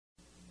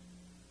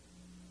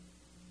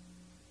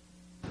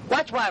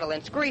Watch Waddle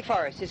and Scurry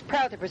Forest is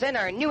proud to present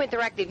our new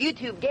interactive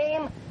YouTube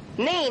game,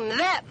 Name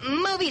That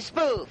Movie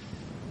Spoof.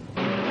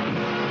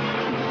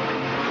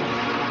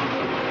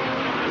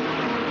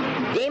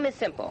 Game is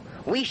simple.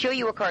 We show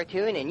you a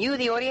cartoon, and you,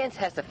 the audience,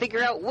 has to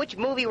figure out which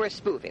movie we're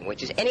spoofing,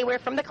 which is anywhere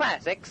from the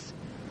classics,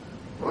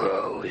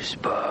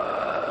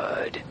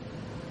 Rosebud,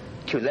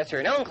 to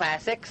lesser-known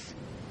classics,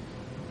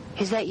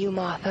 Is That You,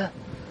 Martha?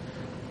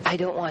 I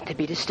Don't Want to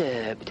Be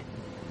Disturbed,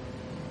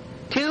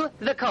 to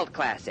the cult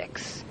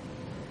classics.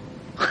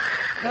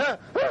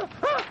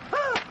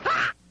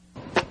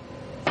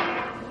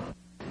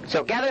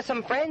 So gather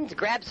some friends,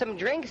 grab some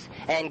drinks,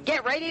 and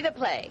get ready to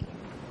play.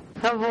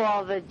 Of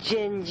all the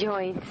gin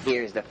joints.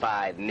 Here's the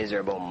 5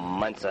 miserable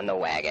months on the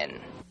wagon.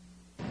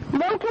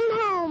 Welcome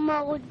home,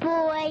 old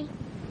boy.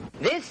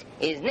 This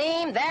is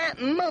Name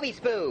That Movie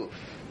Spoof.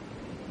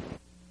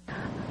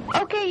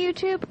 Okay,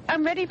 YouTube,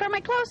 I'm ready for my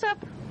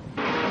close-up.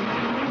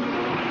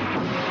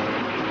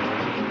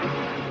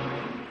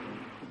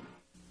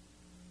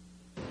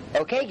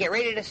 Okay, get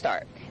ready to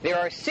start. There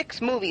are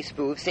 6 movie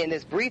spoofs in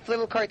this brief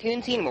little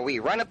cartoon scene where we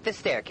run up the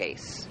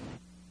staircase.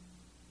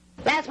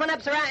 Last one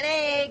up's a rotten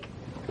egg.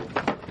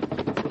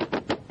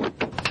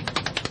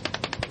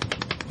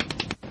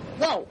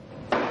 Whoa!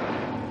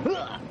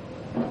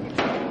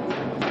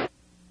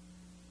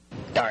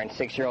 Darn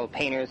 6-year-old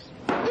painters.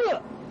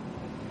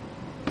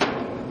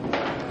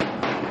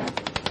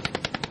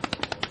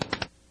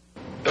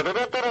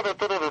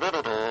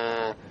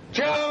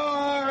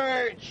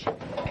 George!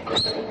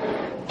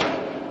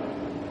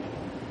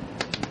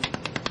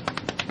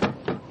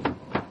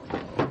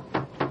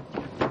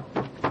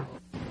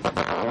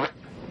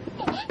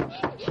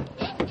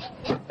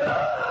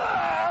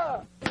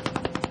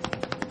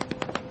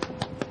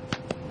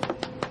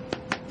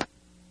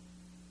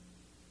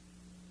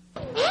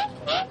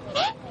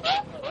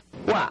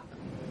 What?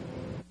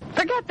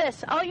 Forget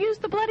this. I'll use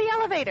the bloody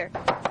elevator.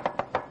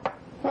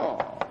 Oh.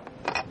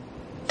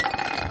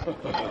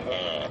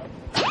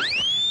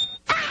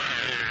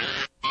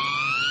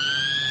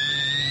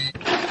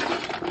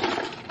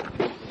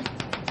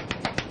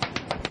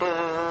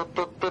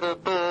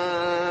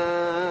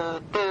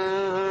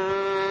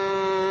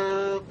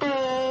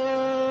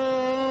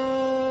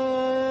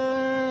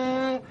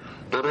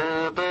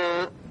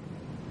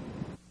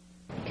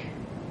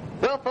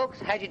 Well, folks,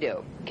 how'd you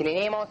do? Can you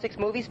name all 6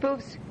 movie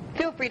spoofs?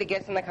 Feel free to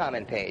guess in the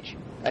comment page.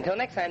 Until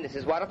next time, this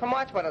is Waddle from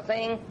Watch Waddle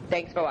saying,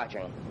 thanks for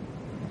watching.